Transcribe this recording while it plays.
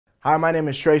Hi, my name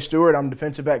is Tre Stewart. I'm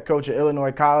defensive back coach at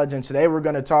Illinois College, and today we're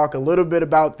going to talk a little bit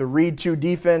about the Read 2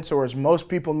 defense, or as most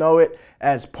people know it,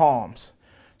 as palms.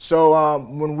 So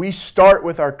when we start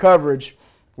with our coverage,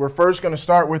 we're first going to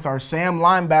start with our Sam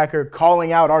linebacker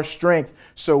calling out our strength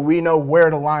so we know where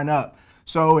to line up.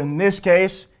 So in this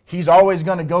case, he's always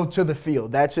going to go to the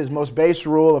field. That's his most base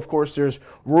rule. Of course, there's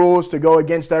rules to go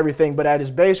against everything, but at his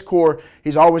base core,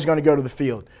 he's always going to go to the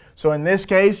field. So in this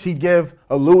case, he'd give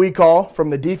a Louis call from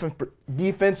the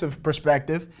defensive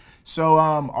perspective. So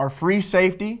our free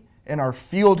safety and our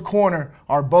field corner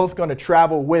are both going to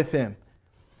travel with him.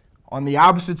 On the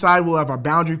opposite side, we'll have our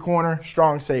boundary corner,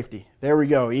 strong safety. There we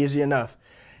go, easy enough.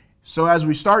 So as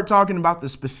we start talking about the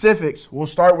specifics, we'll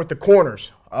start with the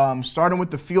corners, starting with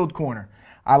the field corner.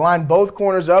 I line both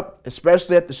corners up,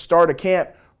 especially at the start of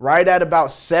camp, right at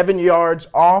about 7 yards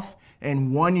off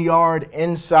and 1 yard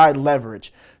inside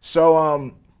leverage.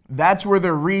 So that's where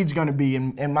their read's going to be.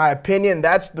 In my opinion,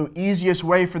 that's the easiest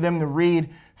way for them to read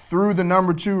through the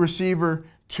number 2 receiver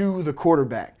to the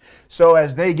quarterback. So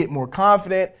as they get more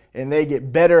confident and they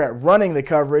get better at running the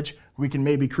coverage, we can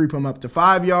maybe creep them up to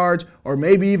 5 yards or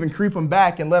maybe even creep them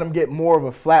back and let them get more of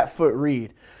a flat foot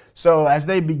read. So as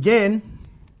they begin,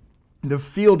 the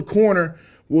field corner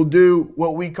will do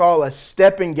what we call a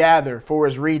step and gather for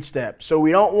his read step. So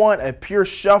we don't want a pure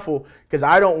shuffle because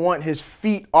I don't want his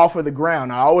feet off of the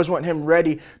ground. I always want him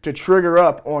ready to trigger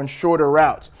up on shorter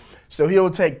routes. So he'll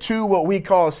take 2 what we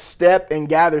call step and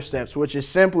gather steps, which is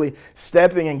simply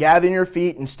stepping and gathering your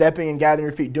feet and stepping and gathering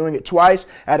your feet, doing it twice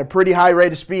at a pretty high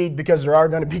rate of speed because there are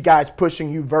going to be guys pushing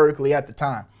you vertically at the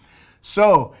time.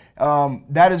 So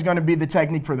that is going to be the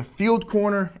technique for the field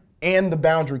corner and the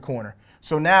boundary corner.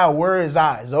 So now, where are his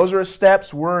eyes? Those are his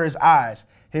steps. Where are his eyes?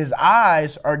 His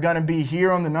eyes are going to be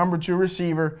here on the number 2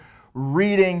 receiver,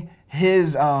 reading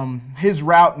his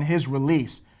route and his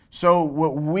release. So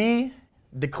what we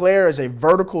declare as a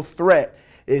vertical threat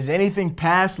is anything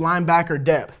past linebacker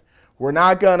depth. We're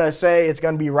not going to say it's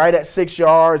going to be right at 6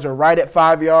 yards or right at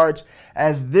 5 yards.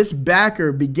 As this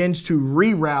backer begins to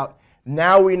reroute,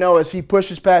 now we know as he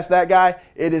pushes past that guy,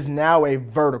 it is now a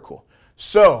vertical.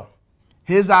 So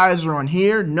his eyes are on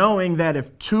here, knowing that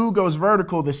if 2 goes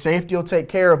vertical, the safety will take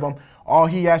care of him. All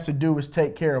he has to do is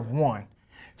take care of 1.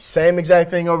 Same exact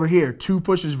thing over here. 2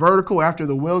 pushes vertical after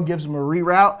the wheel gives him a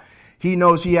reroute. He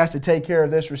knows he has to take care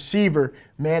of this receiver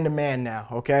man-to-man now,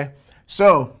 okay?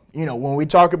 So, when we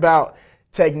talk about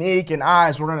technique and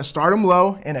eyes, we're going to start him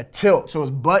low and a tilt. So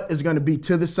his butt is going to be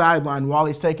to the sideline while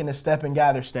he's taking the step and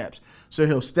gather steps. So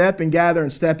he'll step and gather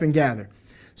and step and gather.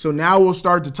 So now we'll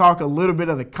start to talk a little bit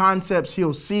of the concepts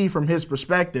he'll see from his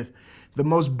perspective. The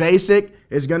most basic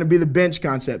is going to be the bench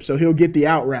concept. So he'll get the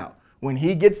out route. When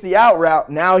he gets the out route,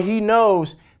 now he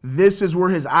knows this is where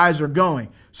his eyes are going.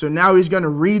 So now he's going to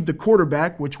read the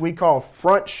quarterback, which we call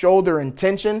front shoulder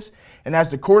intentions. And as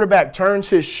the quarterback turns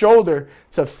his shoulder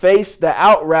to face the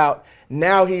out route,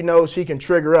 now he knows he can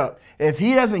trigger up. If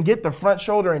he doesn't get the front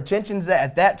shoulder intentions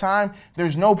at that time,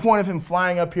 there's no point of him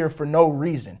flying up here for no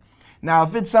reason. Now,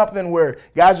 if it's something where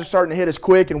guys are starting to hit us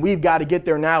quick and we've got to get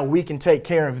there now, we can take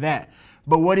care of that.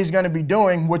 But what he's going to be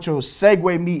doing, which will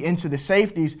segue me into the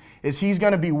safeties, is he's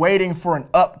going to be waiting for an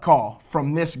up call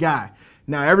from this guy.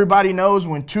 Now, everybody knows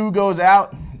when 2 goes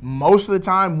out, most of the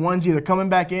time, 1's either coming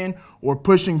back in or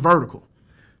pushing vertical.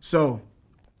 So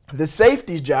the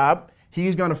safety's job,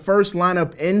 he's going to first line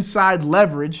up inside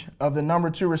leverage of the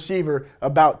number 2 receiver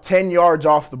about 10 yards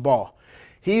off the ball.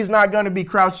 He's not going to be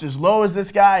crouched as low as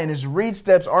this guy, and his read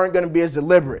steps aren't going to be as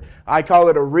deliberate. I call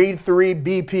it a read 3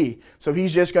 BP. So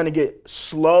he's just going to get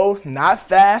slow, not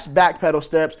fast back pedal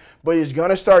steps, but he's going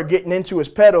to start getting into his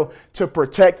pedal to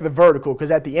protect the vertical,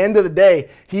 because at the end of the day,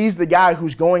 he's the guy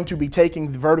who's going to be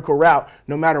taking the vertical route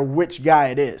no matter which guy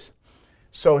it is.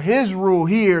 So his rule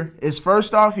here is,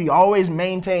 first off, he always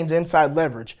maintains inside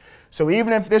leverage. So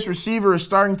even if this receiver is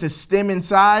starting to stem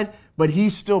inside, but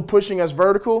he's still pushing us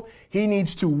vertical, he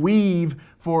needs to weave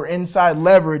for inside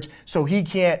leverage so he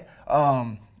can't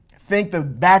think the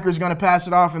backer's going to pass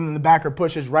it off and then the backer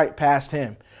pushes right past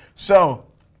him. So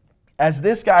as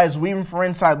this guy is weaving for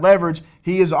inside leverage,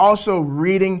 he is also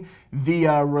reading the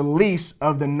release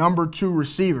of the number 2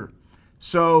 receiver.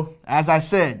 So as I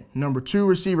said, number 2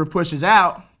 receiver pushes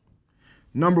out,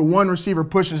 number 1 receiver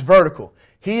pushes vertical.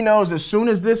 He knows as soon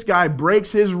as this guy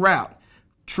breaks his route,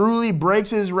 truly breaks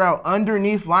his route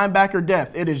underneath linebacker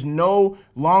depth, it is no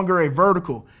longer a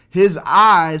vertical. His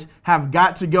eyes have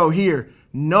got to go here,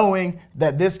 knowing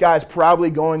that this guy's probably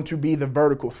going to be the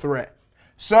vertical threat.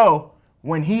 So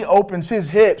when he opens his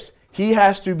hips, he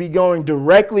has to be going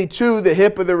directly to the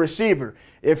hip of the receiver.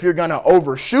 If you're going to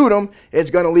overshoot him, it's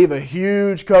going to leave a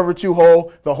huge cover 2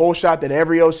 hole, the whole shot that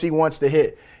every OC wants to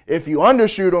hit. If you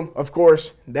undershoot him, of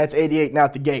course, that's 88 and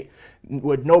out the gate,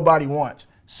 what nobody wants.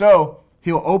 So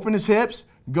he'll open his hips,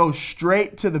 go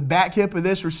straight to the back hip of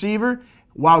this receiver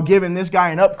while giving this guy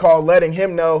an up call, letting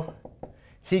him know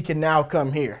he can now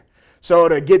come here. So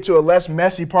to get to a less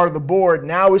messy part of the board,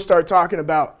 now we start talking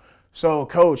about, so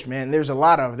coach, man, there's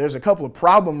a couple of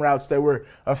problem routes that we're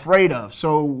afraid of.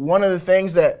 So one of the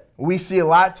things that we see a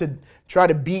lot to try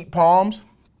to beat palms,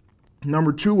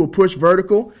 number 2, we'll push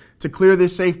vertical to clear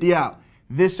this safety out.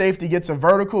 This safety gets a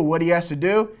vertical. What he has to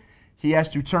do, he has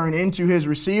to turn into his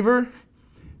receiver,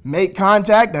 make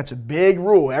contact. That's a big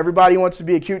rule. Everybody wants to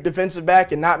be a cute defensive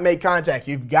back and not make contact.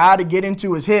 You've got to get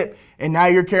into his hip, and now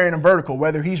you're carrying a vertical,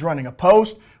 whether he's running a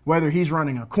post, whether he's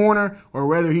running a corner, or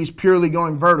whether he's purely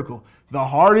going vertical. The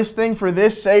hardest thing for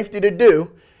this safety to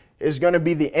do is going to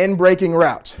be the end breaking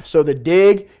routes, so the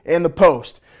dig and the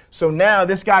post. So now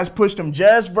this guy's pushed him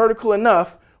just vertical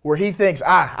enough where he thinks,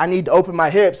 I need to open my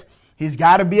hips. He's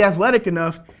got to be athletic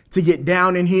enough to get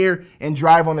down in here and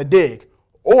drive on the dig.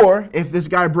 Or if this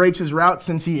guy breaks his route,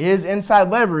 since he is inside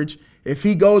leverage, if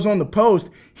he goes on the post,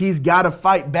 he's got to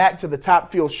fight back to the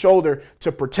top field shoulder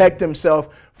to protect himself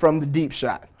from the deep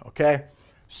shot, okay?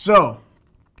 So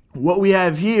what we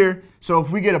have here, so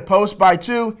if we get a post by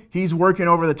 2, he's working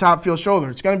over the top field shoulder.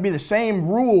 It's going to be the same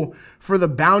rule for the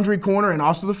boundary corner and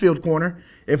also the field corner.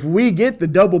 If we get the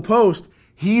double post,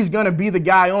 he's going to be the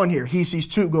guy on here. He sees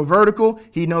 2 go vertical.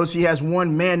 He knows he has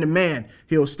 1 man-to-man.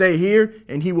 He'll stay here,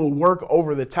 and he will work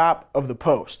over the top of the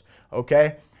post,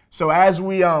 okay? So as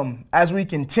we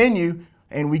continue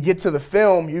and we get to the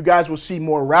film, you guys will see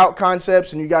more route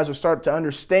concepts, and you guys will start to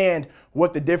understand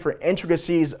what the different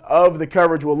intricacies of the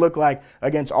coverage will look like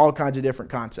against all kinds of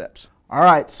different concepts. All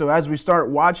right, so as we start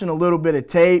watching a little bit of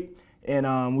tape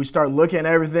and we start looking at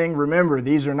everything, remember,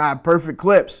 these are not perfect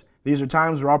clips. These are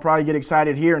times where I'll probably get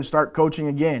excited here and start coaching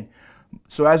again.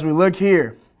 So as we look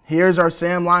here, here's our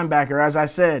Sam linebacker. As I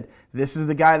said, this is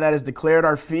the guy that has declared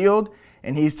our field,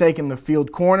 and he's taking the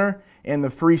field corner and the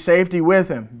free safety with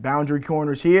him. Boundary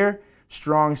corner's here,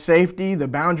 strong safety. The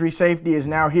boundary safety is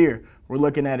now here. We're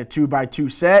looking at a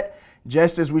 2x2 set,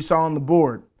 just as we saw on the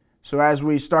board. So as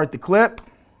we start the clip,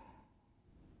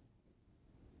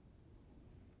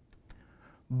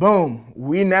 boom,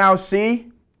 we now see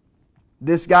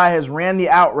this guy has ran the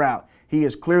out route. He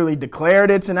has clearly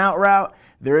declared it's an out route.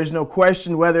 There is no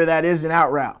question whether that is an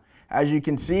out route. As you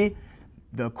can see,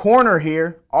 the corner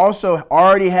here also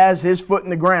already has his foot in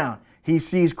the ground. He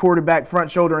sees quarterback front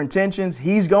shoulder intentions.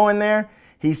 He's going there.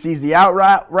 He sees the out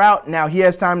route. Now he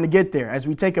has time to get there. As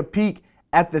we take a peek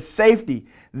at the safety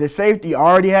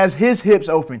already has his hips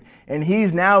open, and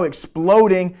he's now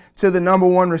exploding to the number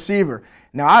 1 receiver.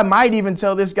 Now, I might even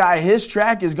tell this guy his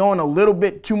track is going a little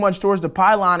bit too much towards the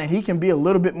pylon, and he can be a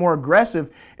little bit more aggressive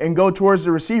and go towards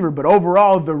the receiver. But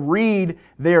overall, the read,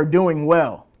 they are doing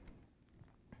well.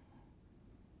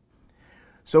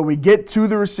 So we get to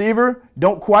the receiver,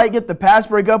 don't quite get the pass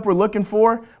breakup we're looking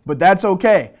for, but that's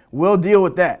okay. We'll deal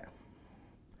with that.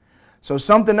 So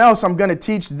something else I'm going to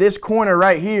teach this corner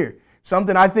right here,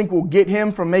 something I think will get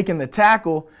him from making the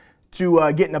tackle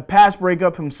to getting a pass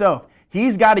breakup himself.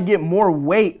 He's got to get more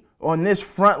weight on this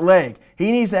front leg.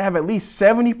 He needs to have at least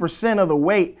 70% of the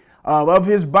weight of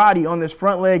his body on this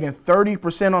front leg and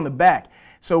 30% on the back.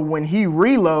 So when he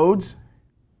reloads,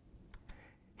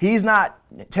 he's not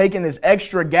taking this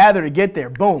extra gather to get there.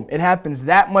 Boom, it happens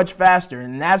that much faster,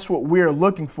 and that's what we're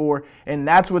looking for, and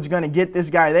that's what's going to get this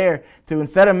guy there to,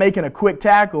 instead of making a quick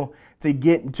tackle, to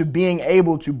get to being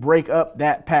able to break up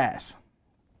that pass.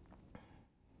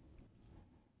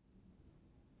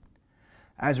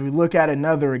 As we look at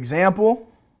another example,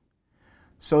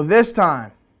 so this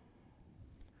time,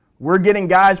 we're getting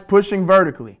guys pushing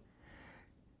vertically.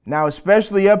 Now,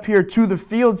 especially up here to the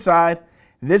field side,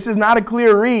 this is not a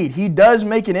clear read. He does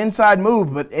make an inside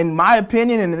move, but in my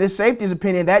opinion and in this safety's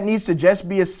opinion, that needs to just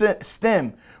be a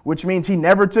stem, which means he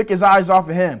never took his eyes off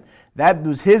of him. That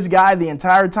was his guy the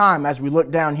entire time. As we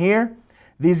look down here,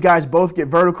 these guys both get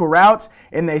vertical routes,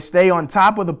 and they stay on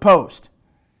top of the post.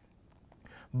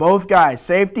 Both guys,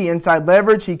 safety, inside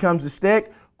leverage, he comes to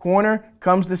stick. Corner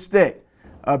comes to stick.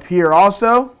 Up here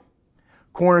also,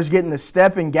 corner's getting the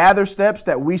step and gather steps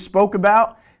that we spoke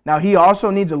about. Now he also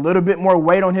needs a little bit more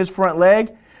weight on his front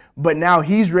leg, but now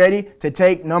he's ready to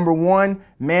take number 1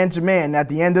 man-to-man. At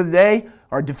the end of the day,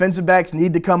 our defensive backs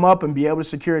need to come up and be able to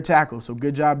secure a tackle, so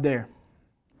good job there.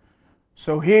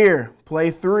 So here,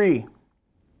 play 3.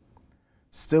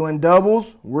 Still in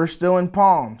doubles, we're still in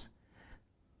palms.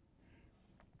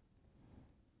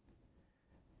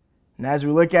 And as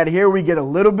we look at it here, we get a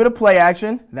little bit of play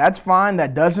action. That's fine.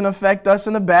 That doesn't affect us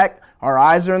in the back. Our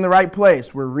eyes are in the right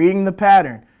place. We're reading the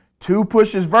pattern. 2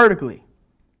 pushes vertically.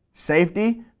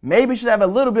 Safety, maybe should have a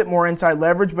little bit more inside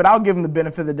leverage, but I'll give him the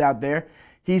benefit of the doubt there.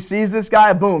 He sees this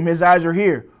guy, boom, his eyes are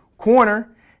here.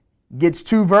 Corner, gets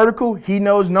 2 vertical. He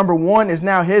knows number 1 is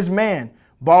now his man.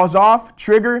 Ball's off,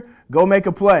 trigger, go make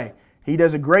a play. He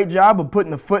does a great job of putting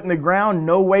the foot in the ground,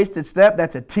 no wasted step.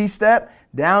 That's a T-step,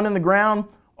 down in the ground,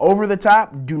 over the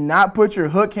top. Do not put your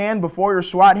hook hand before your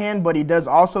swat hand, but he does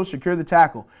also secure the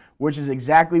tackle, which is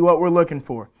exactly what we're looking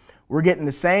for. We're getting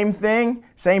the same thing,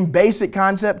 same basic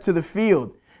concept to the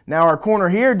field. Now our corner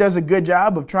here does a good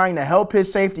job of trying to help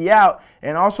his safety out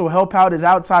and also help out his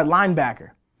outside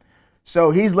linebacker. So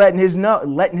he's letting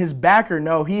his backer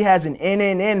know he has an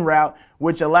in route,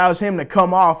 which allows him to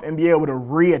come off and be able to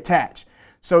reattach.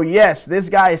 So yes, this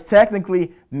guy is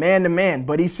technically man-to-man,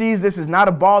 but he sees this is not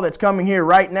a ball that's coming here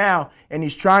right now, and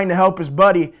he's trying to help his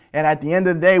buddy. And at the end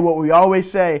of the day, what we always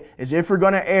say is if we're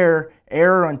going to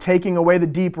err on taking away the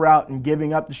deep route and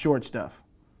giving up the short stuff.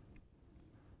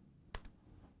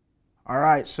 All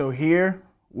right, so here,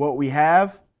 what we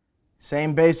have,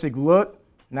 same basic look.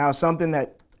 Now something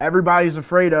that everybody's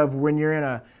afraid of when you're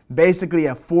in basically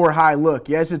a 4-high look.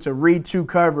 Yes, it's a read 2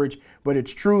 coverage, but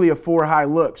it's truly a 4-high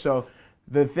look. So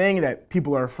the thing that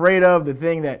people are afraid of, the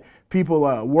thing that people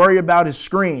worry about is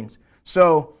screens.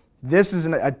 So this is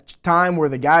a time where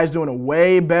the guy's doing a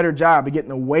way better job of getting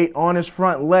the weight on his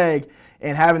front leg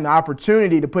and having the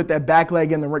opportunity to put that back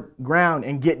leg in the ground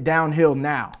and get downhill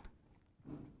now.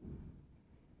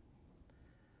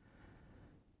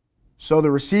 So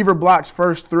the receiver blocks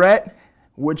first threat,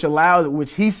 which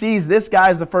he sees this guy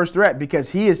as the first threat because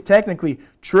he is technically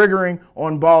triggering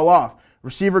on ball off.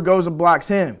 Receiver goes and blocks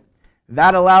him.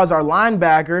 That allows our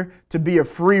linebacker to be a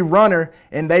free runner,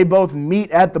 and they both meet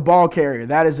at the ball carrier.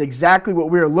 That is exactly what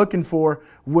we're looking for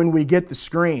when we get the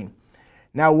screen.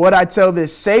 Now, what I tell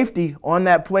this safety on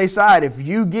that play side, if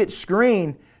you get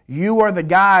screen, you are the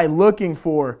guy looking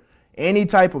for any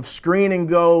type of screen and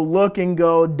go, look and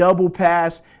go, double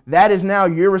pass. That is now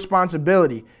your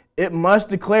responsibility. It must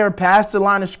declare past the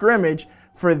line of scrimmage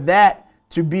for that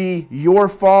to be your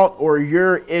fault or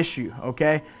your issue,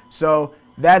 okay? So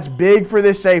that's big for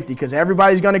this safety because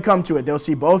everybody's going to come to it. They'll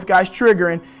see both guys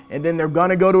triggering, and then they're going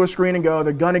to go to a screen and go.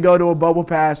 They're going to go to a bubble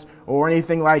pass or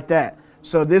anything like that.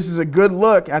 So this is a good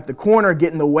look at the corner,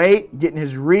 getting the weight, getting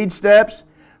his read steps,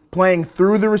 playing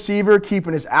through the receiver,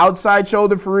 keeping his outside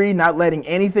shoulder free, not letting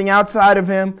anything outside of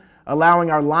him, allowing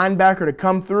our linebacker to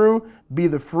come through, be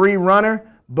the free runner.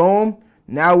 Boom.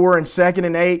 Now we're in 2nd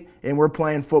and 8, and we're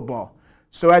playing football.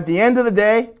 So at the end of the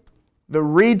day, the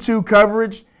read 2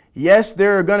 coverage, yes,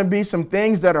 there are going to be some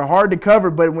things that are hard to cover,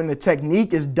 but when the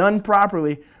technique is done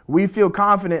properly, we feel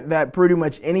confident that pretty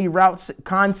much any route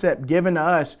concept given to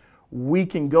us, we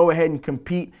can go ahead and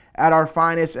compete at our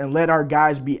finest and let our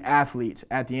guys be athletes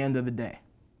at the end of the day.